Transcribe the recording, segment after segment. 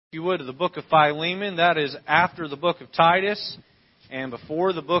If you would, to the book of Philemon. That is after the book of Titus and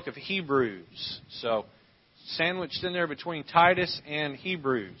before the book of Hebrews. So, sandwiched in there between Titus and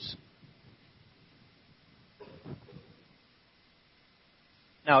Hebrews.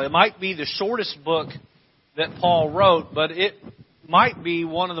 Now, it might be the shortest book that Paul wrote, but it might be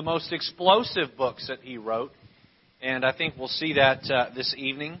one of the most explosive books that he wrote. And I think we'll see that this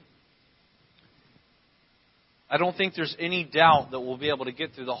evening. I don't think there's any doubt that we'll be able to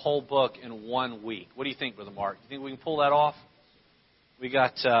get through the whole book in 1 week. What do you think, Brother Mark? Do you think we can pull that off? We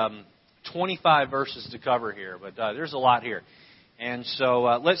got 25 verses to cover here, but there's a lot here. And so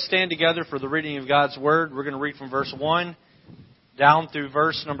let's stand together for the reading of God's Word. We're going to read from verse 1 down through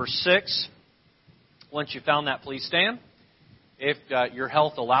verse number 6. Once you found that, please stand. If your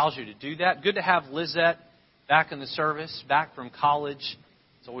health allows you to do that. Good to have Lizette back in the service, back from college.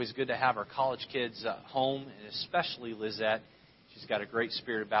 It's always good to have our college kids home, and especially Lizette. She's got a great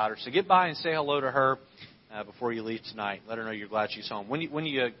spirit about her. So get by and say hello to her before you leave tonight. Let her know you're glad she's home. When do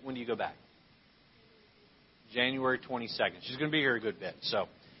you go back? January 22nd. She's going to be here a good bit. So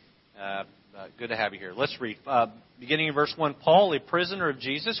good to have you here. Let's read. Beginning in verse 1, Paul, a prisoner of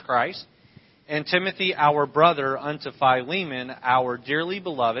Jesus Christ, and Timothy, our brother, unto Philemon, our dearly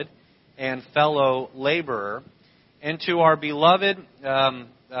beloved and fellow laborer, and to our beloved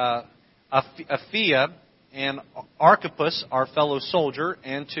Apphia and Archippus, our fellow soldier,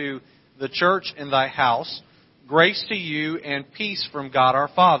 and to the church in thy house, grace to you and peace from God our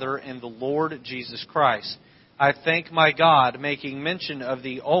Father and the Lord Jesus Christ. I thank my God, making mention of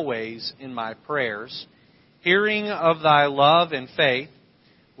thee always in my prayers, hearing of thy love and faith,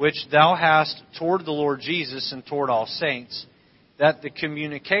 which thou hast toward the Lord Jesus and toward all saints, that the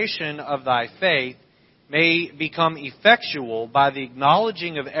communication of thy faith may become effectual by the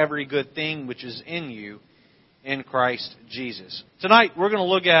acknowledging of every good thing which is in you in Christ Jesus. Tonight we're going to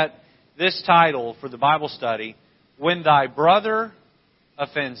look at this title for the Bible study, When Thy Brother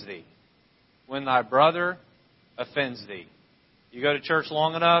Offends Thee. When Thy Brother Offends Thee. You go to church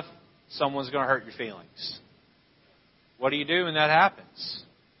long enough, someone's going to hurt your feelings. What do you do when that happens?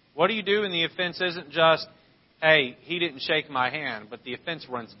 What do you do when the offense isn't just, hey, he didn't shake my hand, but the offense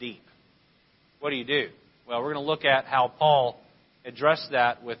runs deep? What do you do? Well, we're going to look at how Paul addressed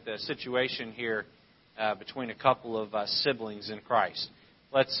that with the situation here between a couple of siblings in Christ.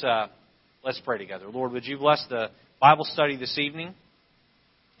 Let's pray together. Lord, would you bless the Bible study this evening?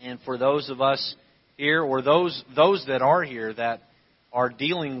 And for those of us here, or those that are here that are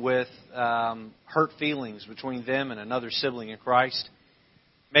dealing with hurt feelings between them and another sibling in Christ,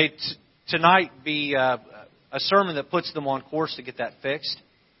 may tonight be a sermon that puts them on course to get that fixed.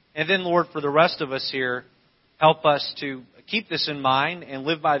 And then, Lord, for the rest of us here, help us to keep this in mind and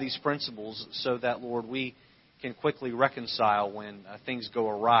live by these principles so that, Lord, we can quickly reconcile when things go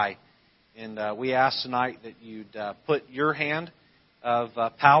awry. And we ask tonight that you'd put your hand of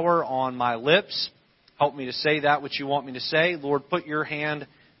power on my lips. Help me to say that which you want me to say. Lord, put your hand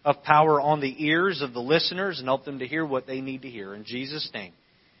of power on the ears of the listeners and help them to hear what they need to hear. In Jesus' name,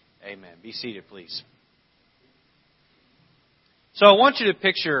 amen. Be seated, please. So I want you to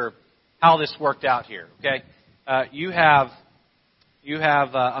picture how this worked out here. Okay, you have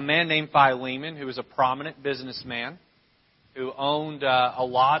a man named Philemon who was a prominent businessman who owned a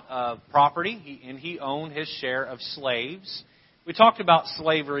lot of property, and he owned his share of slaves. We talked about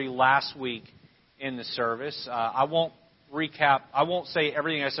slavery last week in the service. I won't recap. I won't say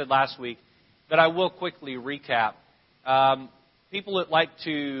everything I said last week, but I will quickly recap. People that like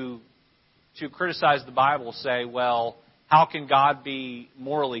to criticize the Bible say, well, how can God be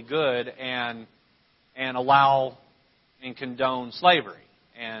morally good and allow and condone slavery?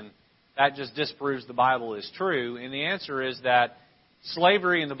 And that just disproves the Bible is true. And the answer is that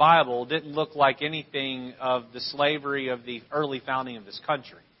slavery in the Bible didn't look like anything of the slavery of the early founding of this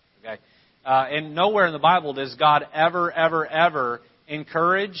country. Okay, and nowhere in the Bible does God ever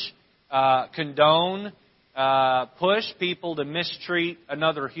encourage, condone, push people to mistreat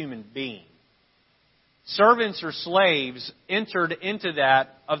another human being. Servants or slaves entered into that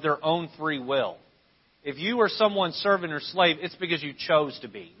of their own free will. If you were someone's servant or slave, it's because you chose to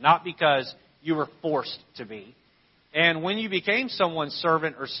be, not because you were forced to be. And when you became someone's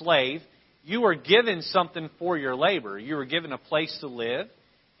servant or slave, you were given something for your labor. You were given a place to live,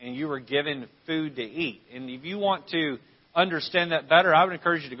 and you were given food to eat. And if you want to understand that better, I would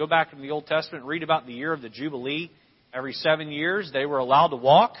encourage you to go back into the Old Testament and read about the year of the Jubilee. Every 7 years, they were allowed to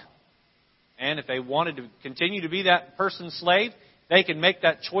walk. And if they wanted to continue to be that person's slave, they could make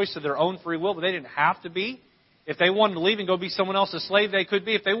that choice of their own free will, but they didn't have to be. If they wanted to leave and go be someone else's slave, they could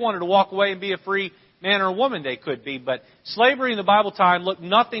be. If they wanted to walk away and be a free man or woman they could be. But slavery in the Bible time looked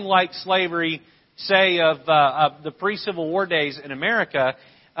nothing like slavery, say, of the pre-Civil War days in America.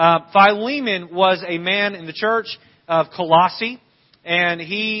 Philemon was a man in the church of Colossae, and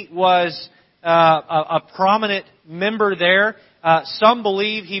he was a prominent member there. Some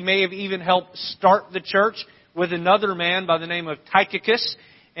believe he may have even helped start the church with another man by the name of Tychicus.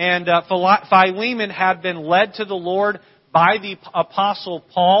 And Philemon had been led to the Lord by the Apostle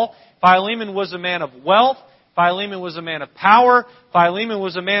Paul. Philemon was a man of wealth. Philemon was a man of power. Philemon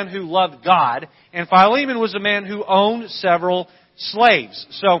was a man who loved God. And Philemon was a man who owned several slaves.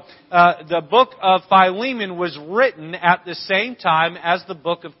 So the book of Philemon was written at the same time as the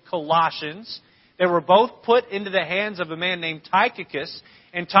book of Colossians. They were both put into the hands of a man named Tychicus.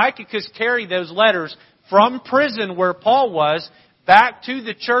 And Tychicus carried those letters from prison where Paul was back to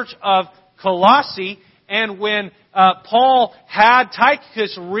the church of Colossae. And when Paul had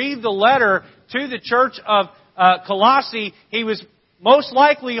Tychicus read the letter to the church of Colossae, he was most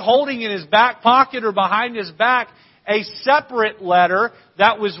likely holding in his back pocket or behind his back a separate letter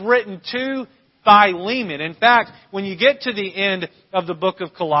that was written to Philemon. In fact, when you get to the end of the book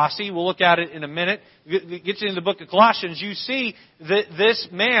of Colossae, we'll look at it in a minute, get to the book of Colossians, you see that this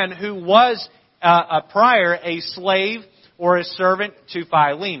man who was prior a slave or a servant to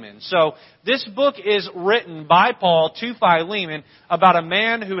Philemon. So this book is written by Paul to Philemon about a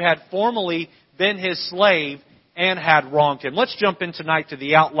man who had formerly been his slave and had wronged him. Let's jump in tonight to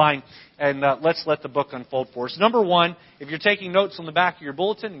the outline and let's let the book unfold for us. Number one, if you're taking notes on the back of your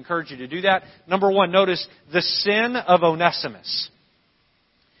bulletin, I encourage you to do that. Number one, notice the sin of Onesimus.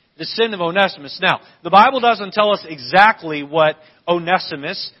 The sin of Onesimus. Now, the Bible doesn't tell us exactly what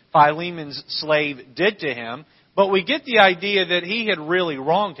Onesimus, Philemon's slave, did to him, but we get the idea that he had really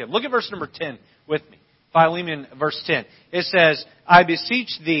wronged him. Look at verse number 10 with me. Philemon, verse 10. It says, I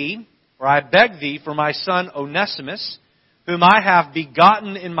beseech thee, or I beg thee, for my son Onesimus, whom I have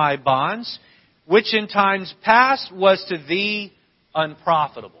begotten in my bonds, which in times past was to thee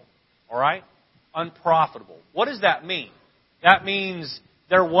unprofitable. All right? Unprofitable. What does that mean? That means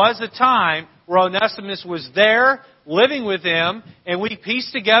there was a time where Onesimus was there, living with him, and we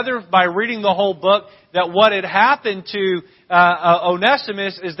piece together by reading the whole book that what had happened to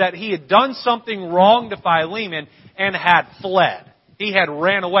Onesimus is that he had done something wrong to Philemon and had fled. He had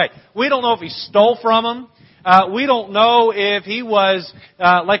ran away. We don't know if he stole from him. We don't know if he was,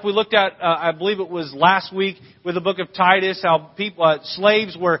 like we looked at, I believe it was last week with the book of Titus, how people,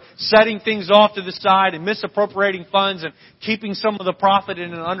 slaves were setting things off to the side and misappropriating funds and keeping some of the profit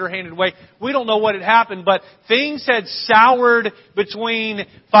in an underhanded way. We don't know what had happened, but things had soured between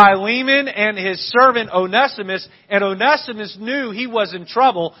Philemon and his servant Onesimus, and Onesimus knew he was in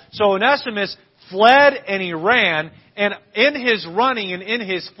trouble, so Onesimus fled and he ran, and in his running and in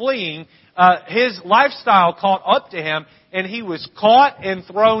his fleeing, his lifestyle caught up to him, and he was caught and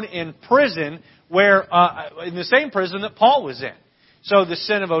thrown in prison, where in the same prison that Paul was in. So the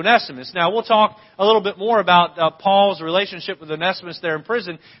sin of Onesimus. Now we'll talk a little bit more about Paul's relationship with Onesimus there in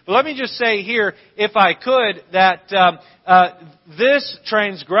prison. But let me just say here, if I could, that this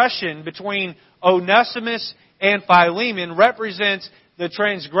transgression between Onesimus and Philemon represents the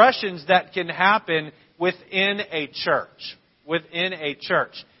transgressions that can happen within a church. Within a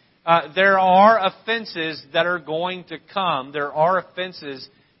church. There are offenses that are going to come. There are offenses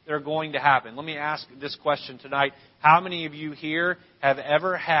that are going to happen. Let me ask this question tonight. How many of you here have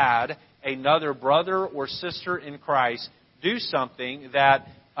ever had another brother or sister in Christ do something that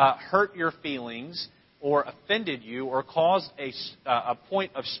hurt your feelings or offended you or caused a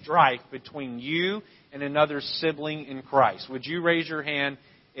point of strife between you and another sibling in Christ? Would you raise your hand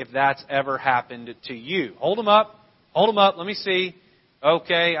if that's ever happened to you? Hold them up. Hold them up. Let me see.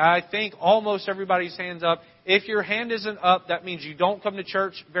 Okay, I think almost everybody's hand's up. If your hand isn't up, that means you don't come to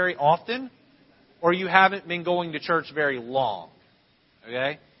church very often, or you haven't been going to church very long.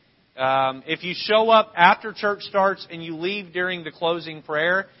 Okay? If you show up after church starts and you leave during the closing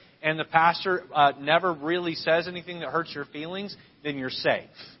prayer, and the pastor never really says anything that hurts your feelings, then you're safe.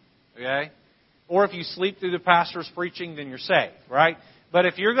 Okay? Or if you sleep through the pastor's preaching, then you're safe, right? But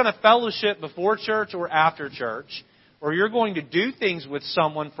if you're going to fellowship before church or after church, or you're going to do things with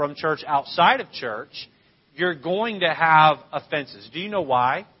someone from church outside of church, you're going to have offenses. Do you know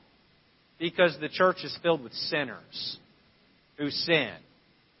why? Because the church is filled with sinners who sin.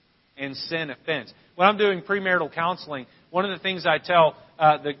 And sin offends. When I'm doing premarital counseling, one of the things I tell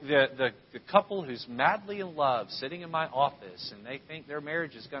the couple who's madly in love sitting in my office, and they think their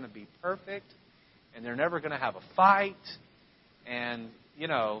marriage is going to be perfect, and they're never going to have a fight, and, you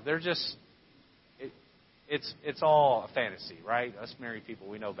know, they're just... It's all a fantasy, right? Us married people,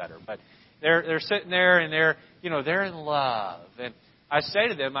 we know better. But They're sitting there and they're in love. And I say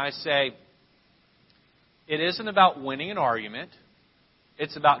to them, it isn't about winning an argument.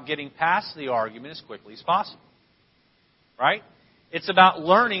 It's about getting past the argument as quickly as possible. Right? It's about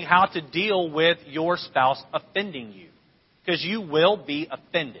learning how to deal with your spouse offending you. Because you will be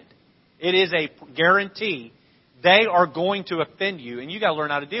offended. It is a guarantee. They are going to offend you, and you got to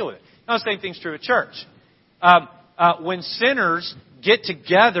learn how to deal with it. Now, the same thing's true at church. When sinners get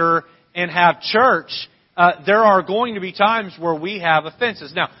together and have church, there are going to be times where we have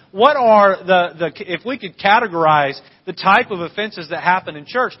offenses. Now, what are if we could categorize the type of offenses that happen in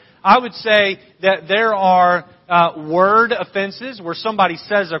church, I would say that there are word offenses where somebody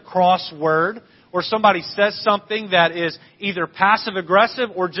says a cross word, or somebody says something that is either passive-aggressive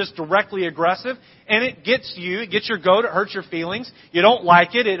or just directly aggressive, and it gets your goat, it hurts your feelings, you don't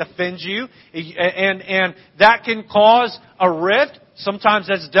like it, it offends you, and that can cause a rift. Sometimes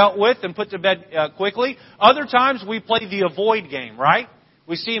that's dealt with and put to bed quickly. Other times we play the avoid game, right?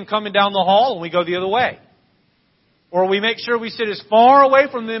 We see him coming down the hall and we go the other way. Or we make sure we sit as far away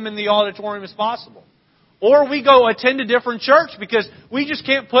from them in the auditorium as possible. Or we go attend a different church because we just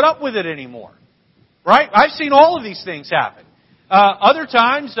can't put up with it anymore. Right? I've seen all of these things happen. Other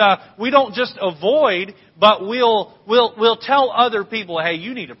times, we don't just avoid, but we'll tell other people, hey,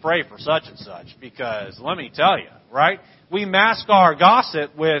 you need to pray for such and such, because let me tell you, right? We mask our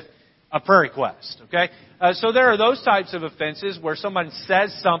gossip with a prayer request, okay? So there are those types of offenses where someone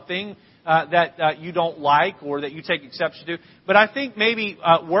says something that you don't like or that you take exception to. But I think maybe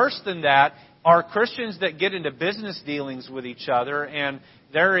worse than that are Christians that get into business dealings with each other, and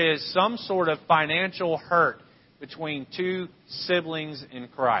there is some sort of financial hurt between two siblings in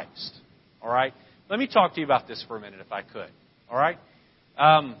Christ. All right? Let me talk to you about this for a minute, if I could. All right?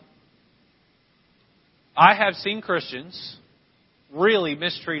 I have seen Christians really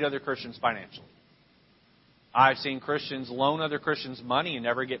mistreat other Christians financially. I've seen Christians loan other Christians money and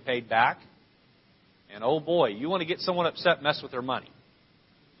never get paid back. And oh boy, you want to get someone upset, mess with their money.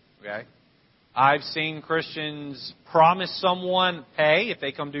 Okay? I've seen Christians promise someone pay if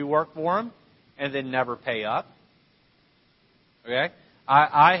they come do work for them and then never pay up. Okay?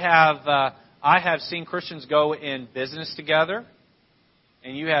 I have seen Christians go in business together,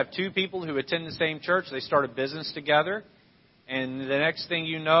 and you have two people who attend the same church. They start a business together, and the next thing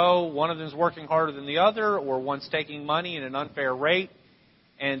you know, one of them is working harder than the other, or one's taking money at an unfair rate,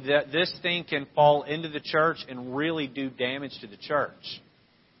 and this thing can fall into the church and really do damage to the church.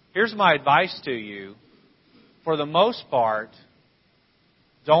 Here's my advice to you. For the most part,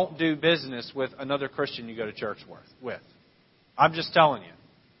 don't do business with another Christian you go to church with. I'm just telling you.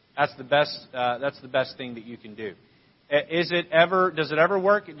 That's the best thing that you can do. Does it ever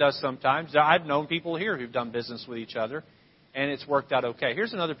work? It does sometimes. I've known people here who've done business with each other, and it's worked out okay.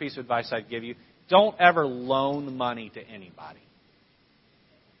 Here's another piece of advice I'd give you. Don't ever loan money to anybody.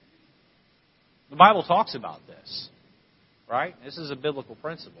 The Bible talks about this. Right? This is a biblical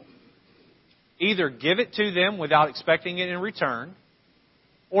principle. Either give it to them without expecting it in return,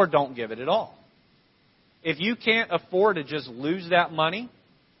 or don't give it at all. If you can't afford to just lose that money,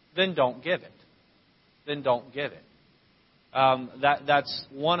 then don't give it. Then don't give it. That's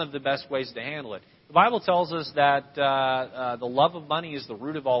one of the best ways to handle it. The Bible tells us that the love of money is the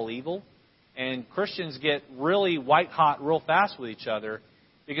root of all evil, and Christians get really white-hot real fast with each other,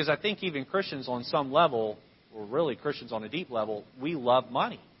 because I think even Christians on some level, or really Christians on a deep level, we love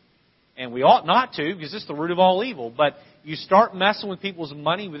money. And we ought not to, because it's the root of all evil. But you start messing with people's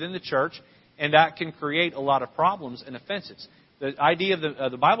money within the church, and that can create a lot of problems and offenses. The idea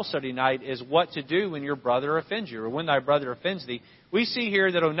of the Bible study tonight is what to do when your brother offends you, or when thy brother offends thee. We see here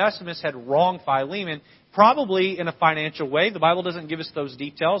that Onesimus had wronged Philemon, probably in a financial way. The Bible doesn't give us those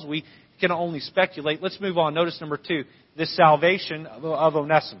details. We can only speculate. Let's move on. Notice number 2, the salvation of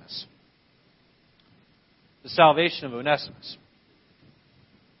Onesimus. The salvation of Onesimus.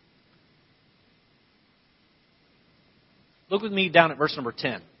 Look with me down at verse number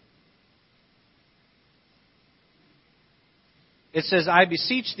 10. It says, I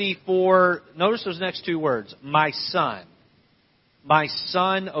beseech thee for, notice those next two words, my son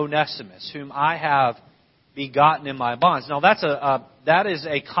Onesimus, whom I have begotten in my bonds. Now that is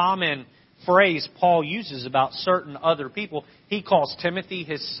a common phrase Paul uses about certain other people. He calls Timothy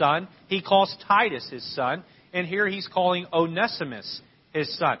his son. He calls Titus his son. And here he's calling Onesimus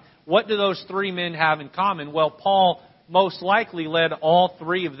his son. What do those three men have in common? Well, Paul most likely led all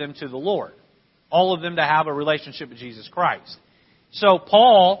three of them to the Lord. All of them to have a relationship with Jesus Christ. So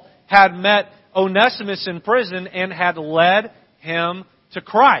Paul had met Onesimus in prison and had led him to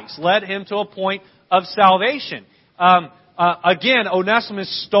Christ. Led him to a point of salvation. again,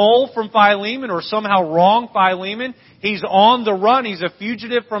 Onesimus stole from Philemon or somehow wronged Philemon. He's on the run. He's a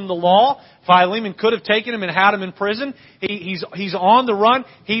fugitive from the law. Philemon could have taken him and had him in prison. He's on the run.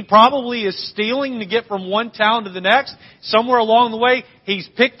 He probably is stealing to get from one town to the next. Somewhere along the way, he's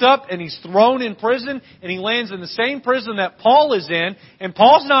picked up and he's thrown in prison, and he lands in the same prison that Paul is in. And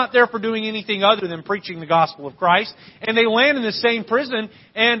Paul's not there for doing anything other than preaching the gospel of Christ. And they land in the same prison,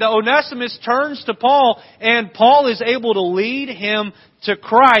 and Onesimus turns to Paul, and Paul is able to lead him to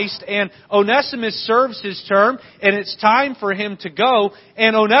Christ, and Onesimus serves his term, and it's time for him to go.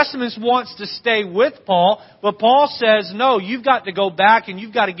 And Onesimus wants to stay with Paul, but Paul says, no, you've got to go back and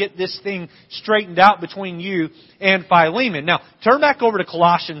you've got to get this thing straightened out between you and Philemon. Now, turn back over to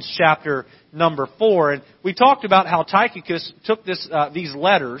Colossians chapter number 4, and we talked about how Tychicus took these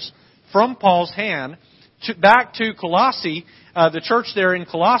letters from Paul's hand back to Colossae, the church there in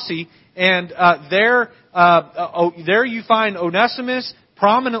Colossae, and there you find Onesimus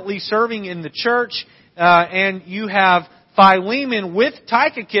prominently serving in the church, and you have Philemon with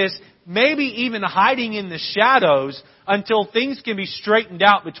Tychicus, maybe even hiding in the shadows until things can be straightened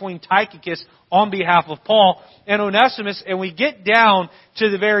out between Tychicus on behalf of Paul and Onesimus. And we get down to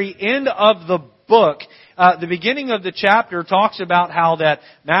the very end of the book. The beginning of the chapter talks about how that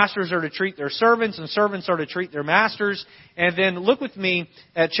masters are to treat their servants and servants are to treat their masters. And then look with me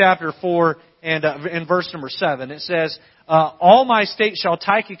at chapter 4 and in verse number 7. It says, all my state shall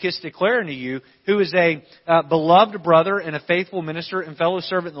Tychicus declare unto you, who is a beloved brother and a faithful minister and fellow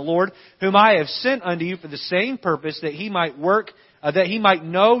servant in the Lord, whom I have sent unto you for the same purpose, that he might work, that he might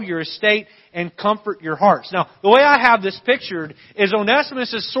know your estate and comfort your hearts. Now, the way I have this pictured is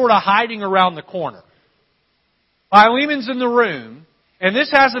Onesimus is sort of hiding around the corner. Philemon's in the room, and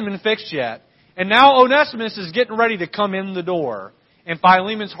this hasn't been fixed yet. And now Onesimus is getting ready to come in the door, and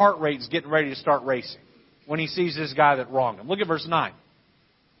Philemon's heart rate is getting ready to start racing when he sees this guy that wronged him. Look at verse 9.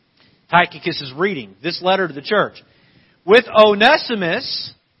 Tychicus is reading this letter to the church. With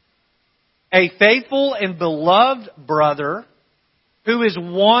Onesimus, a faithful and beloved brother, who is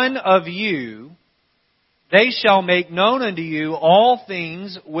one of you, they shall make known unto you all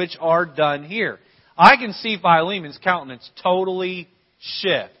things which are done here. I can see Philemon's countenance totally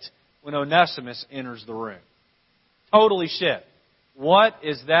shift when Onesimus enters the room. Totally shift. What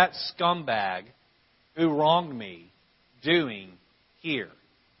is that scumbag who wronged me doing here?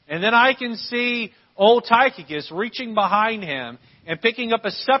 And then I can see old Tychicus reaching behind him and picking up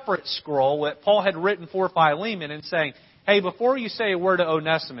a separate scroll that Paul had written for Philemon and saying, hey, before you say a word to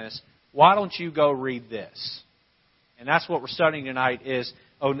Onesimus, why don't you go read this? And that's what we're studying tonight is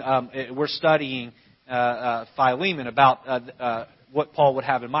we're studying Philemon about what Paul would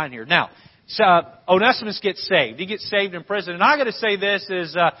have in mind here. Now, Onesimus gets saved. He gets saved in prison. And I got to say this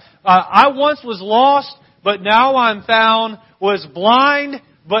is, I once was lost, but now I'm found, was blind,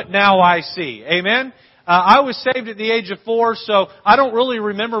 but now I see. Amen? I was saved at the age of 4, so I don't really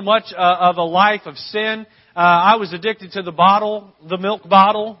remember much of a life of sin. I was addicted to the milk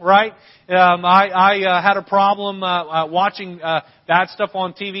bottle, right? I had a problem watching bad stuff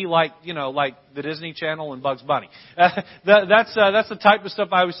on TV, like the Disney Channel and Bugs Bunny. That's the type of stuff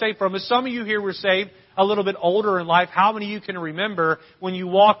I was saved from. As some of you here were saved a little bit older in life, how many of you can remember when you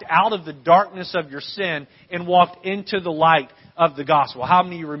walked out of the darkness of your sin and walked into the light of the gospel? How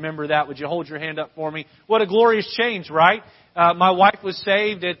many of you remember that? Would you hold your hand up for me? What a glorious change, right? My wife was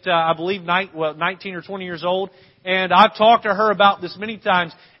saved at, I believe, 19 or 20 years old. And I've talked to her about this many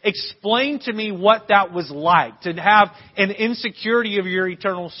times. Explain to me what that was like, to have an insecurity of your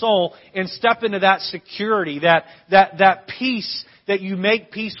eternal soul and step into that security, that peace, that you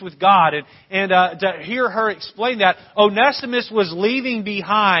make peace with God. And to hear her explain that, Onesimus was leaving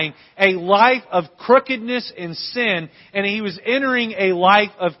behind a life of crookedness and sin, and he was entering a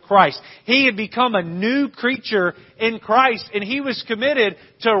life of Christ. He had become a new creature in Christ, and he was committed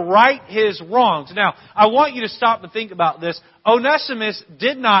to right his wrongs. Now, I want you to stop and think about this. Onesimus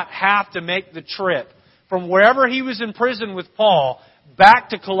did not have to make the trip from wherever he was in prison with Paul back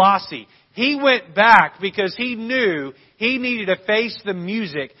to Colossae. He went back because he knew he needed to face the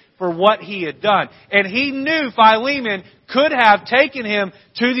music for what he had done. And he knew Philemon could have taken him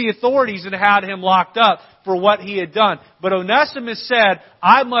to the authorities and had him locked up for what he had done. But Onesimus said,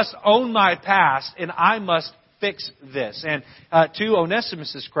 I must own my past and I must fix this. And to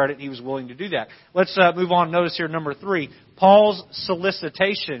Onesimus' credit, he was willing to do that. Let's move on. Notice here, number 3, Paul's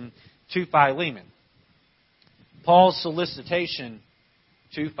solicitation to Philemon. Paul's solicitation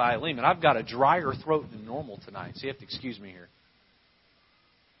to Philemon. I've got a drier throat than normal tonight, so you have to excuse me here.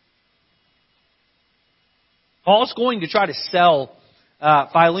 Paul's going to try to sell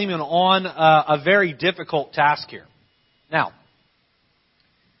Philemon on a very difficult task here. Now,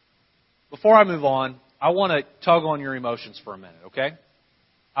 before I move on, I want to tug on your emotions for a minute, okay?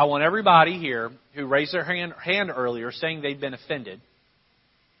 I want everybody here who raised their hand earlier saying they've been offended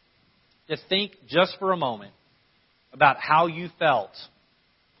to think just for a moment about how you felt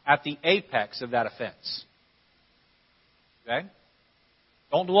at the apex of that offense. Okay?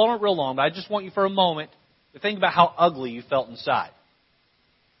 Don't dwell on it real long, but I just want you for a moment to think about how ugly you felt inside.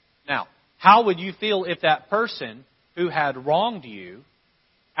 Now, how would you feel if that person who had wronged you,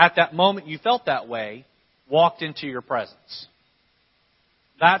 at that moment you felt that way, walked into your presence?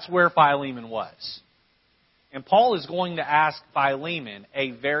 That's where Philemon was. And Paul is going to ask Philemon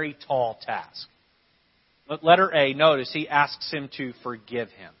a very tall task. Letter A, notice he asks him to forgive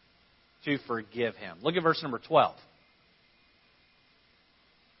him. To forgive him. Look at verse number 12.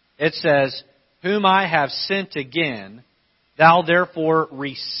 It says, "Whom I have sent again, thou therefore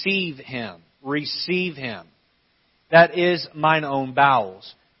receive him." Receive him. That is mine own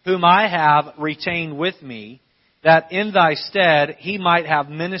bowels. "Whom I have retained with me, that in thy stead he might have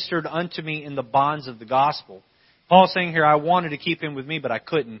ministered unto me in the bonds of the gospel." Paul's saying here, I wanted to keep him with me, but I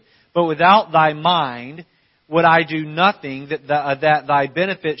couldn't. "But without thy mind would I do nothing, that thy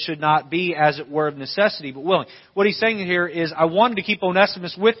benefit should not be, as it were, of necessity, but willing." What he's saying here is, I wanted to keep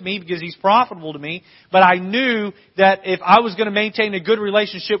Onesimus with me because he's profitable to me, but I knew that if I was going to maintain a good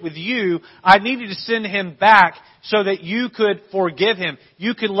relationship with you, I needed to send him back so that you could forgive him.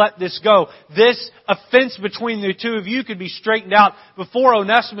 You could let this go. This offense between the two of you could be straightened out before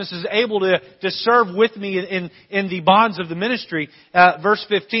Onesimus is able to serve with me in the bonds of the ministry. Verse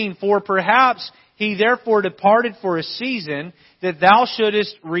 15, "For perhaps he therefore departed for a season, that thou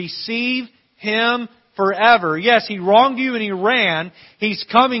shouldest receive him forever." Yes, he wronged you and he ran. He's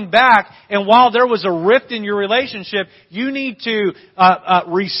coming back. And while there was a rift in your relationship, you need to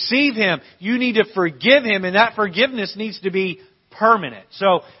receive him. You need to forgive him. And that forgiveness needs to be permanent.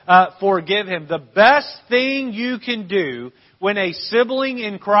 So forgive him. The best thing you can do when a sibling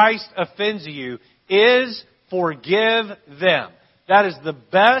in Christ offends you is forgive them. That is the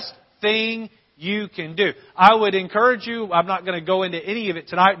best thing you can do. I would encourage you, I'm not going to go into any of it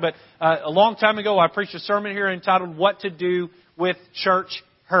tonight, but a long time ago I preached a sermon here entitled "What to Do with Church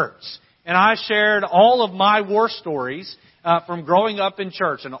Hurts." And I shared all of my war stories from growing up in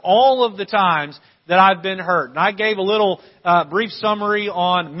church and all of the times that I've been hurt. And I gave a little brief summary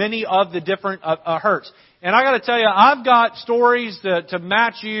on many of the different hurts. And I got to tell you, I've got stories to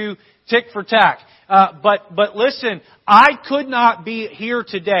match you tick for tack. But listen, I could not be here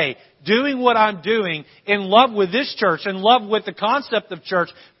today doing what I'm doing in love with this church, in love with the concept of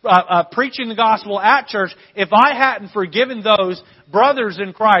church, preaching the gospel at church, if I hadn't forgiven those brothers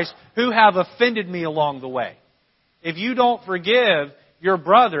in Christ who have offended me along the way. If you don't forgive your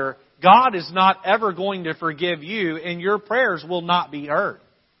brother, God is not ever going to forgive you, and your prayers will not be heard.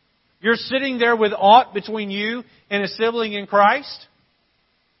 You're sitting there with aught between you and a sibling in Christ.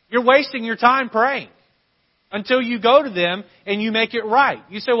 You're wasting your time praying until you go to them and you make it right.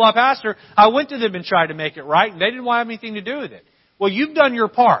 You say, "Well, Pastor, I went to them and tried to make it right, and they didn't want to have anything to do with it." Well, you've done your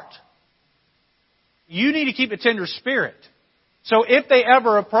part. You need to keep a tender spirit. So if they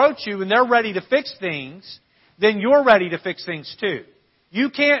ever approach you and they're ready to fix things, then you're ready to fix things too. You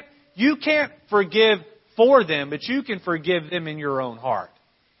can't forgive for them, but you can forgive them in your own heart.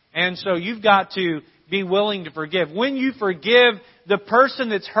 And so you've got to be willing to forgive. When you forgive the person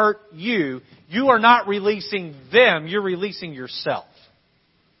that's hurt you, you are not releasing them, you're releasing yourself.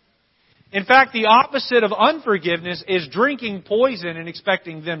 In fact, the opposite of unforgiveness is drinking poison and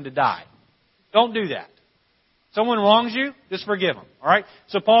expecting them to die. Don't do that. Someone wrongs you, just forgive them. All right?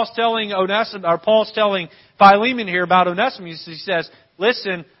 So Paul's telling Philemon here about Onesimus. He says,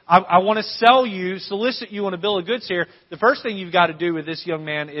 "Listen, I want to solicit you on a bill of goods here. The first thing you've got to do with this young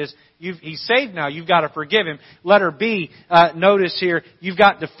man is he's saved now. You've got to forgive him." Letter B, notice here, you've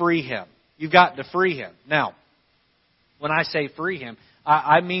got to free him. You've got to free him. Now, when I say free him,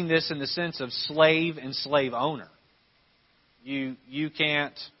 I mean this in the sense of slave and slave owner. You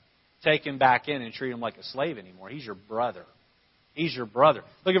can't take him back in and treat him like a slave anymore. He's your brother. He's your brother.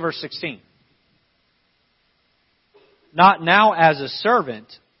 Look at verse 16. "Not now as a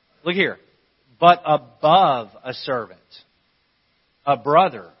servant," look here, "but above a servant, a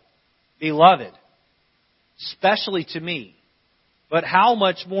brother, beloved, specially to me, but how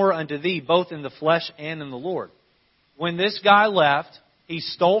much more unto thee, both in the flesh and in the Lord." When this guy left, he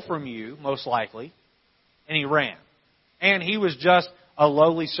stole from you, most likely, and he ran. And he was just a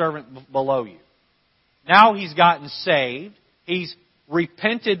lowly servant below you. Now he's gotten saved. He's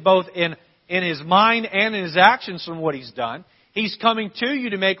repented both in his mind and in his actions from what he's done. He's coming to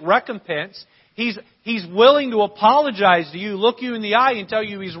you to make recompense. He's willing to apologize to you, look you in the eye and tell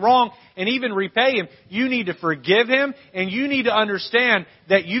you he's wrong and even repay him. You need to forgive him and you need to understand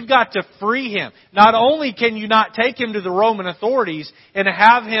that you've got to free him. Not only can you not take him to the Roman authorities and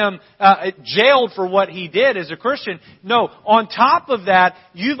have him jailed for what he did as a Christian. No, on top of that,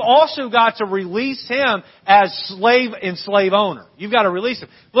 you've also got to release him as slave and slave owner. You've got to release him.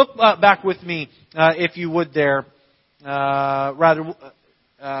 Look back with me, if you would there.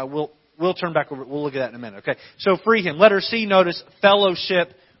 We'll turn back over. We'll look at that in a minute. Okay. So free him. Letter C, notice fellowship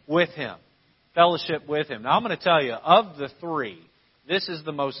with him. Fellowship with him. Now I'm going to tell you, of the three, this is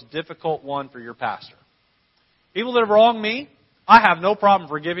the most difficult one for your pastor. People that have wronged me, I have no problem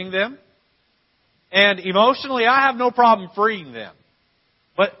forgiving them. And emotionally, I have no problem freeing them.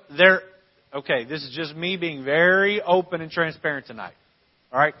 But this is just me being very open and transparent tonight.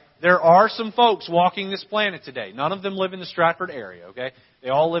 All right? There are some folks walking this planet today. None of them live in the Stratford area, okay? They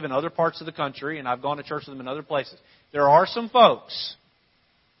all live in other parts of the country, and I've gone to church with them in other places. There are some folks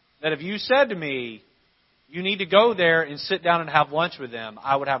that if you said to me, you need to go there and sit down and have lunch with them,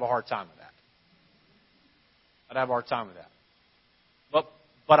 I would have a hard time with that. I'd have a hard time with that.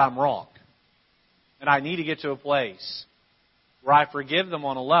 But I'm wrong. And I need to get to a place where I forgive them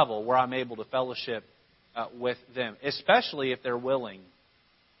on a level where I'm able to fellowship with them, especially if they're willing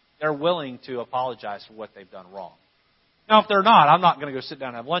to apologize for what they've done wrong. Now, if they're not, I'm not going to go sit down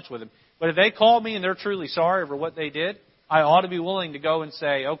and have lunch with them. But if they call me and they're truly sorry for what they did, I ought to be willing to go and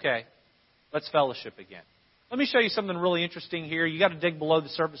say, okay, let's fellowship again. Let me show you something really interesting here. You got to dig below the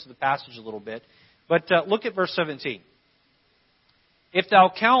surface of the passage a little bit. But look at verse 17. If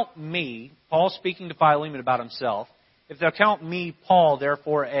thou count me, Paul speaking to Philemon about himself, if thou count me, Paul,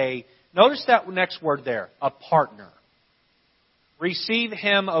 therefore notice that next word there, a partner. Receive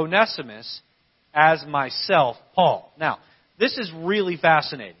him, Onesimus, as myself, Paul. Now, this is really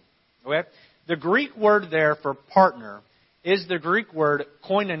fascinating. Okay? The Greek word there for partner is the Greek word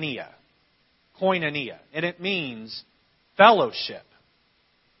koinonia. Koinonia. And it means fellowship.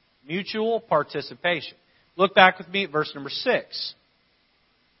 Mutual participation. Look back with me at verse number 6.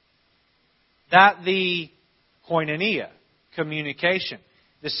 That the koinonia, communication.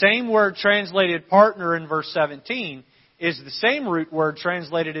 The same word translated partner in verse 17 is the same root word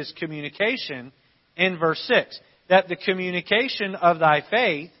translated as communication in verse 6. That the communication of thy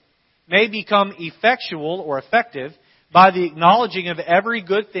faith may become effectual or effective by the acknowledging of every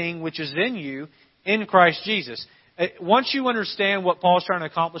good thing which is in you in Christ Jesus. Once you understand what Paul's trying to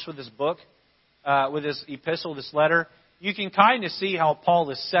accomplish with this book, with this epistle, this letter, you can kind of see how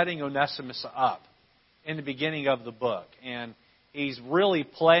Paul is setting Onesimus up in the beginning of the book. And he's really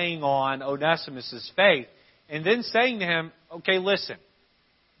playing on Onesimus' faith. And then saying to him, okay, listen,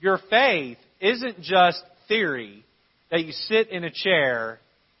 your faith isn't just theory that you sit in a chair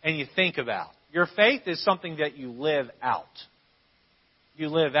and you think about. Your faith is something that you live out. You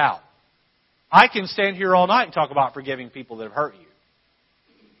live out. I can stand here all night and talk about forgiving people that have hurt you.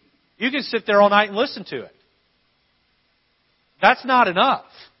 You can sit there all night and listen to it. That's not enough.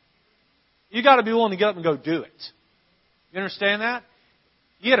 You got to be willing to get up and go do it. You understand that?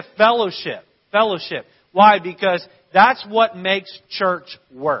 You get a fellowship. Fellowship. Why? Because that's what makes church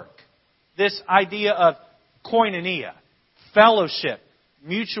work. This idea of koinonia, fellowship,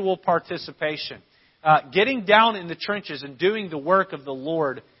 mutual participation, getting down in the trenches and doing the work of the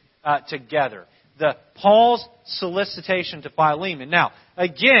Lord together. Paul's solicitation to Philemon. Now,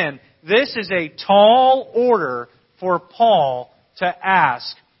 again, this is a tall order for Paul to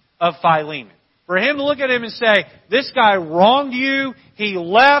ask of Philemon. For him to look at him and say, this guy wronged you, he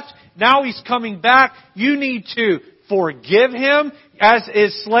left, now he's coming back, you need to forgive him. As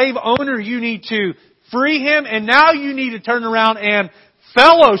his slave owner, you need to free him, and now you need to turn around and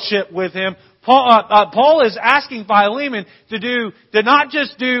fellowship with him. Paul is asking Philemon to not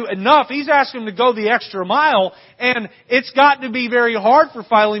just do enough, he's asking him to go the extra mile, and it's got to be very hard for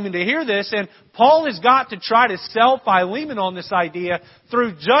Philemon to hear this, and Paul has got to try to sell Philemon on this idea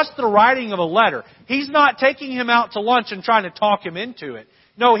through just the writing of a letter. He's not taking him out to lunch and trying to talk him into it.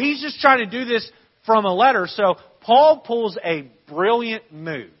 No, he's just trying to do this from a letter. So Paul pulls a brilliant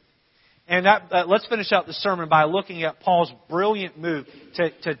move. And let's finish out the sermon by looking at Paul's brilliant move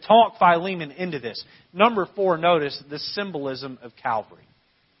to talk Philemon into this. Number 4, notice the symbolism of Calvary.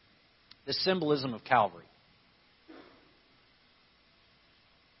 The symbolism of Calvary.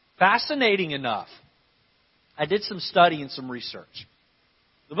 Fascinating enough, I did some study and some research.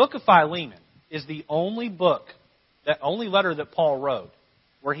 The book of Philemon is the only letter that Paul wrote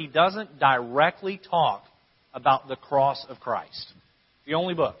where he doesn't directly talk about the cross of Christ. The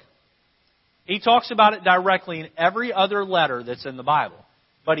only book. He talks about it directly in every other letter that's in the Bible.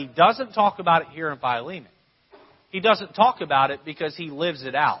 But he doesn't talk about it here in Philemon. He doesn't talk about it because he lives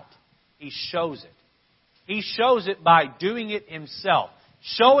it out. He shows it. He shows it by doing it himself.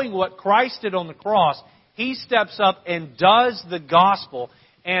 Showing what Christ did on the cross, he steps up and does the gospel.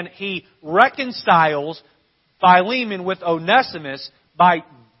 And he reconciles Philemon with Onesimus by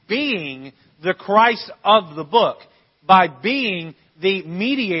being the Christ of the book. By being the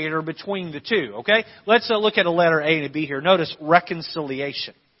mediator between the two. Okay? Let's look at a letter A and a B here. Notice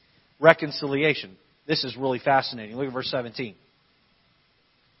reconciliation. Reconciliation. This is really fascinating. Look at verse 17.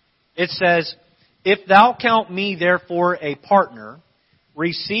 It says, "If thou count me therefore a partner,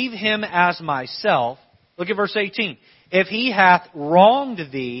 receive him as myself." Look at verse 18. "If he hath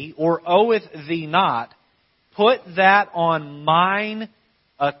wronged thee or oweth thee not, put that on mine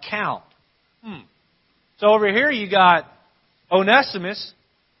account." So over here you got Onesimus,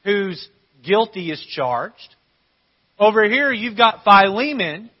 who's guilty as charged. Over here you've got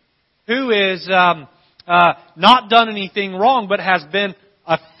Philemon, who is not done anything wrong, but has been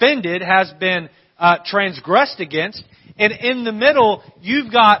offended, has been transgressed against. And in the middle,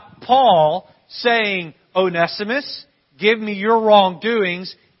 you've got Paul saying, "Onesimus, give me your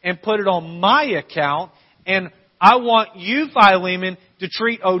wrongdoings and put it on my account. And I want you, Philemon, to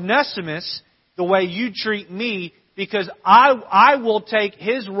treat Onesimus the way you treat me, because I will take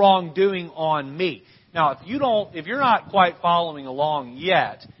his wrongdoing on me." Now, if you're not quite following along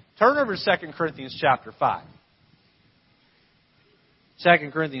yet, turn over to 2 Corinthians chapter 5.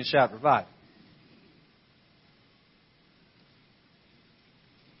 2 Corinthians chapter 5.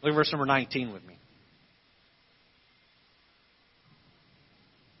 Look at verse number 19 with me.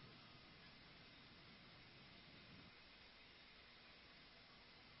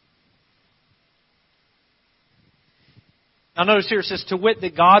 Now notice here it says, "To wit,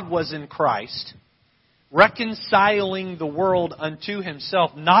 that God was in Christ, reconciling the world unto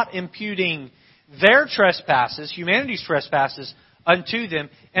himself, not imputing their trespasses," humanity's trespasses, "unto them,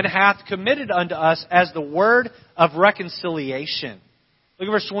 and hath committed unto us as the word of reconciliation." Look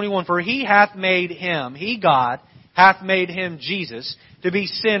at verse 21. "For he hath made him," he, God, "hath made him," Jesus, "to be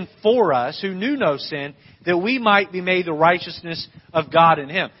sin for us, who knew no sin, that we might be made the righteousness of God in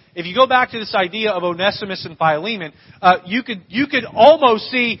him." If you go back to this idea of Onesimus and Philemon, you could almost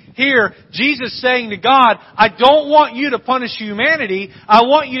see here Jesus saying to God, "I don't want you to punish humanity. I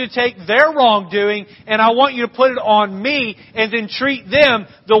want you to take their wrongdoing and I want you to put it on me and then treat them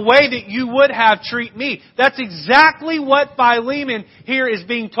the way that you would have treat me." That's exactly what Philemon here is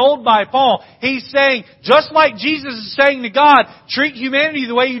being told by Paul. He's saying, just like Jesus is saying to God, "Treat humanity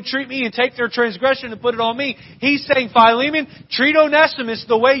the way you treat me and take their transgression and put it on me." He's saying, "Philemon, treat Onesimus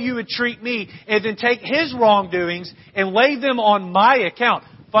the way you would treat me, and then take his wrongdoings and lay them on my account."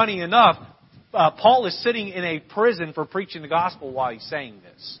 Funny enough, Paul is sitting in a prison for preaching the gospel while he's saying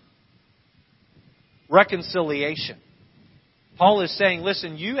this. Reconciliation. Paul is saying,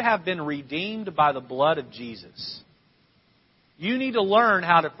 listen, you have been redeemed by the blood of Jesus. You need to learn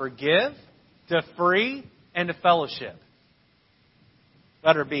how to forgive, to free, and to fellowship.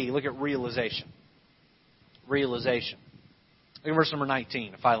 Letter B, look at realization. Realization. Look at verse number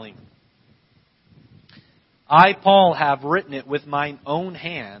 19 of Philemon. "I, Paul, have written it with mine own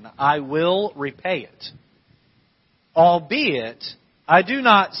hand. I will repay it. Albeit, I do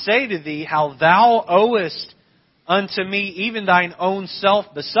not say to thee how thou owest unto me even thine own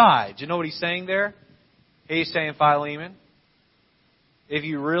self besides." You know what he's saying there? He's saying, Philemon, if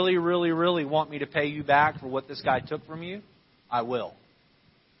you really, really, really want me to pay you back for what this guy took from you, I will.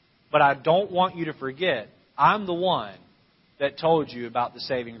 But I don't want you to forget, I'm the one that told you about the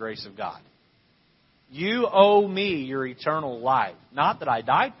saving grace of God. You owe me your eternal life. Not that I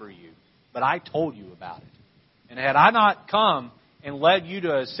died for you, but I told you about it. And had I not come and led you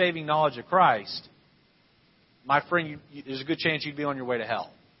to a saving knowledge of Christ, my friend, there's a good chance you'd be on your way to hell.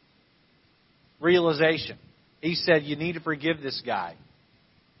 Realization. He said, you need to forgive this guy.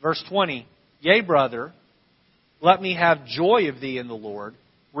 Verse 20, "Yea, brother, let me have joy of thee in the Lord.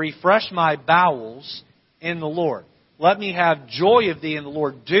 Refresh my bowels in the Lord." Let me have joy of thee in the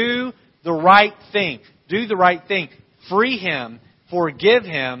Lord. Do the right thing. Do the right thing. Free him. Forgive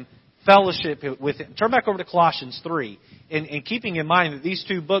him. Fellowship with him. Turn back over to Colossians 3. And keeping in mind that these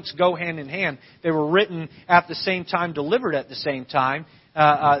two books go hand in hand. They were written at the same time, delivered at the same time.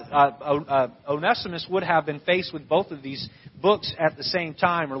 Onesimus would have been faced with both of these books at the same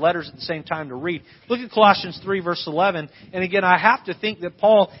time, or letters at the same time to read. Look at Colossians 3, verse 11. And again, I have to think that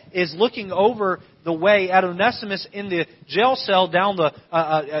Paul is looking over the way at Onesimus in the jail cell down the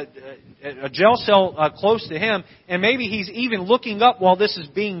a jail cell close to him, and maybe he's even looking up while this is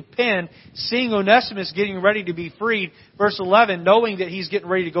being penned, seeing Onesimus getting ready to be freed. Verse 11, knowing that he's getting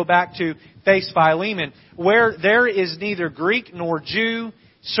ready to go back to face Philemon, where there is neither Greek nor Jew,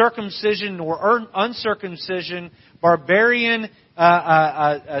 circumcision nor uncircumcision, barbarian,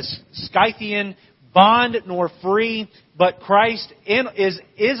 Scythian, bond nor free, but Christ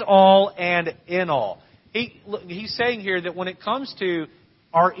is all and in all. He's saying here that when it comes to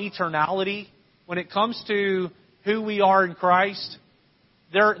our eternality, when it comes to who we are in Christ,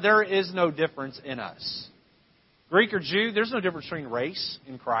 there is no difference in us. Greek or Jew, there's no difference between race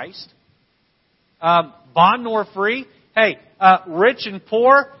in Christ. Bond nor free. Hey, rich and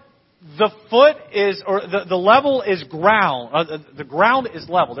poor, the foot is, or the level is ground. The ground is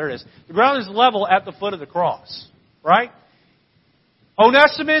level. There it is. The ground is level at the foot of the cross. Right?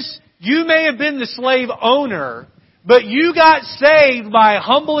 Onesimus, you may have been the slave owner, but you got saved by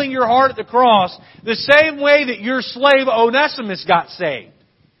humbling your heart at the cross the same way that your slave Onesimus got saved.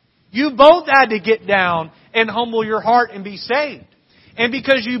 You both had to get down and humble your heart and be saved. And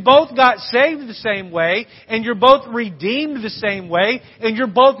because you both got saved the same way, and you're both redeemed the same way, and you're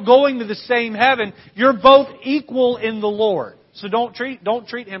both going to the same heaven, you're both equal in the Lord. So don't treat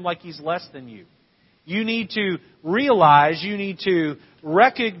Him like He's less than you. You need to realize, you need to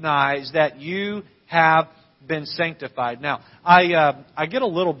recognize that you have been sanctified. Now, I get a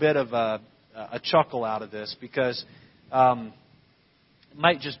little bit of a chuckle out of this because it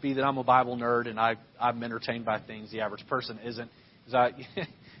might just be that I'm a Bible nerd and I'm entertained by things the average person isn't. You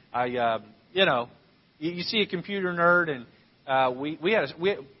see a computer nerd, and we had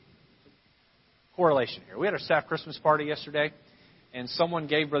correlation here. We had our staff Christmas party yesterday, and someone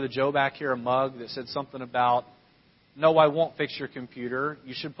gave Brother Joe back here a mug that said something about, "No, I won't fix your computer.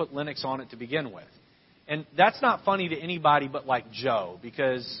 You should put Linux on it to begin with." And that's not funny to anybody but like Joe,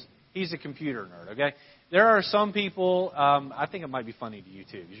 because he's a computer nerd. Okay, there are some people. I think it might be funny to you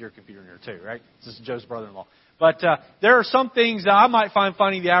too, because you're a computer nerd too, right? This is Joe's brother-in-law. But there are some things that I might find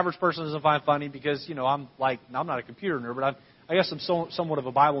funny the average person doesn't find funny because, I'm not a computer nerd, but I guess I'm somewhat of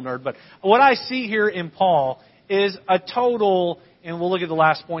a Bible nerd. But what I see here in Paul is a total, and we'll look at the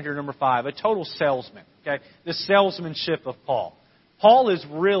last point here, number 5, a total salesman. Okay, the salesmanship of Paul. Paul is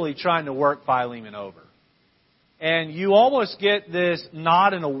really trying to work Philemon over. And you almost get this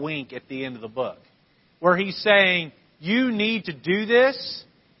nod and a wink at the end of the book, where he's saying, you need to do this.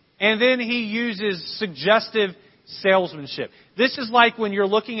 And then he uses suggestive salesmanship. This is like when you're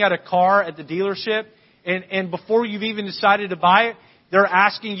looking at a car at the dealership, and before you've even decided to buy it, they're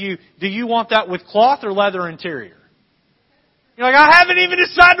asking you, do you want that with cloth or leather interior? You're like, I haven't even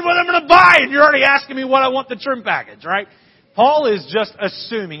decided what I'm going to buy, and you're already asking me what I want the trim package, right? Paul is just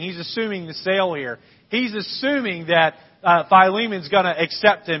assuming. He's assuming the sale here. He's assuming that Philemon's going to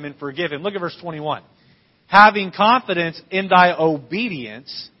accept him and forgive him. Look at verse 21. Having confidence in thy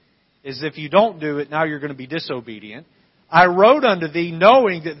obedience, as if you don't do it, now you're going to be disobedient. I wrote unto thee,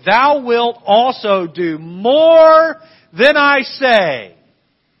 knowing that thou wilt also do more than I say.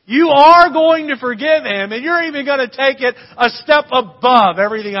 You are going to forgive him, and you're even going to take it a step above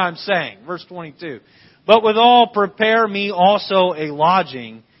everything I'm saying. Verse 22. But withal prepare me also a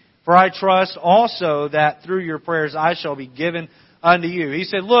lodging, for I trust also that through your prayers I shall be given unto you. He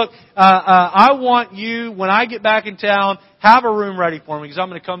said, look, I want you, when I get back in town, have a room ready for me, because I'm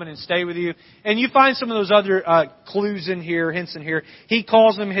going to come in and stay with you. And you find some of those other clues in here, hints in here. He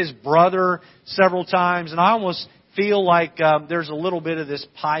calls him his brother several times, and I almost feel like there's a little bit of this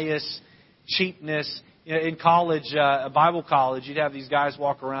pious cheapness. In college, Bible college, you'd have these guys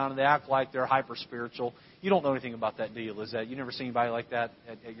walk around and they act like they're hyper-spiritual. You don't know anything about that, do you, Lizette? You never seen anybody like that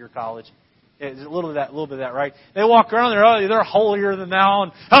at your college? It's a little bit of that, right? They walk around, they're holier than thou,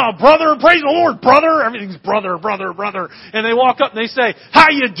 and, oh, brother, praise the Lord, brother. Everything's brother. And they walk up and they say,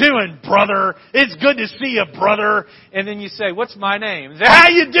 how you doing, brother? It's good to see you, brother. And then you say, what's my name? And they say, how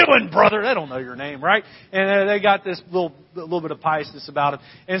you doing, brother? They don't know your name, right? And they got this little bit of piousness about them.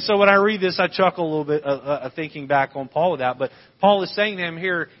 And so when I read this, I chuckle a little bit, thinking back on Paul with that. But Paul is saying to him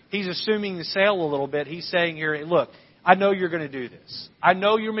here, he's assuming the sale a little bit. He's saying here, look, I know you're going to do this. I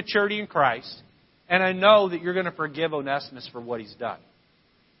know your maturity in Christ, and I know that you're going to forgive Onesimus for what he's done.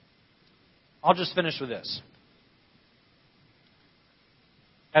 I'll just finish with this.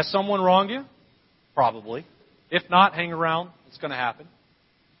 Has someone wronged you? Probably. If not, hang around. It's going to happen.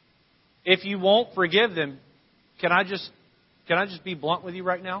 If you won't forgive them, can I just be blunt with you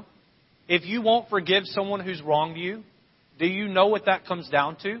right now? If you won't forgive someone who's wronged you, do you know what that comes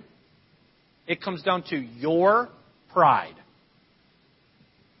down to? It comes down to your pride.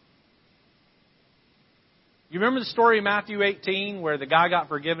 You remember the story in Matthew 18 where the guy got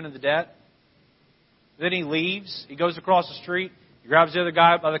forgiven of the debt? Then he leaves. He goes across the street. He grabs the other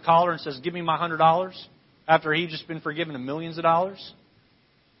guy by the collar and says, "Give me my $100," after he'd just been forgiven of millions of dollars.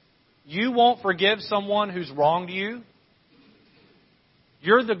 You won't forgive someone who's wronged you.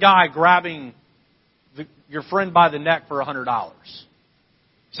 You're the guy grabbing your friend by the neck for $100.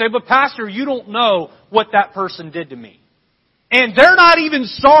 Say, "But Pastor, you don't know what that person did to me. And they're not even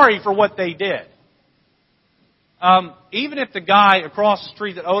sorry for what they did." Even if the guy across the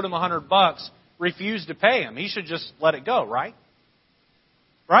street that owed him $100 refused to pay him, he should just let it go, right?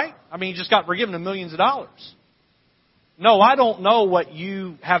 Right? I mean, he just got forgiven of millions of dollars. No, I don't know what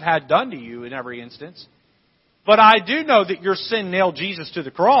you have had done to you in every instance. But I do know that your sin nailed Jesus to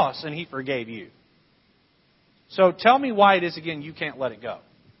the cross and He forgave you. So tell me why it is, again, you can't let it go.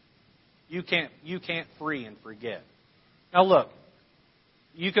 You can't free and forgive. Now look,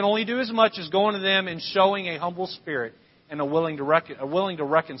 you can only do as much as going to them and showing a humble spirit and a willingness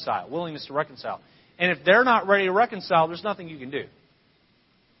to reconcile. And if they're not ready to reconcile, there's nothing you can do.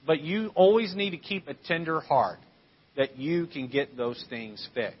 But you always need to keep a tender heart that you can get those things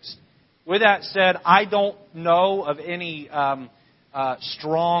fixed. With that said, I don't know of any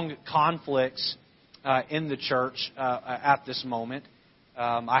strong conflicts in the church at this moment.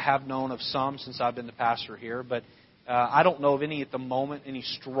 I have known of some since I've been the pastor here, but I don't know of any at the moment, any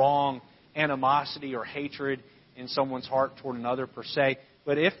strong animosity or hatred in someone's heart toward another per se.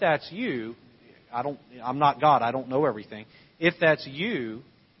 But if that's you, I'm not God, I don't know everything. If that's you,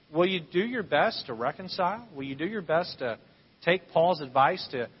 will you do your best to reconcile? Will you do your best to take Paul's advice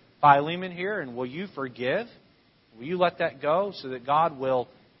to Philemon here, and will you forgive? Will you let that go so that God will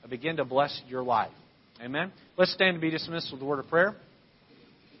begin to bless your life? Amen? Let's stand to be dismissed with a word of prayer.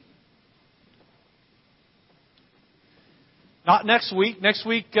 Not next week. Next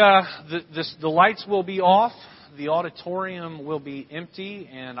week, the lights will be off. The auditorium will be empty,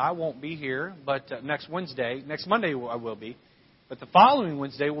 and I won't be here. But next Monday I will be. But the following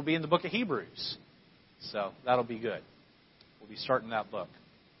Wednesday we'll be in the book of Hebrews. So that'll be good. We'll be starting that book.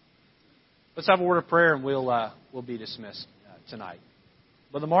 Let's have a word of prayer, and we'll be dismissed tonight.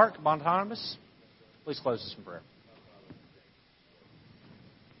 Brother Mark Bontanabas, please close us in prayer.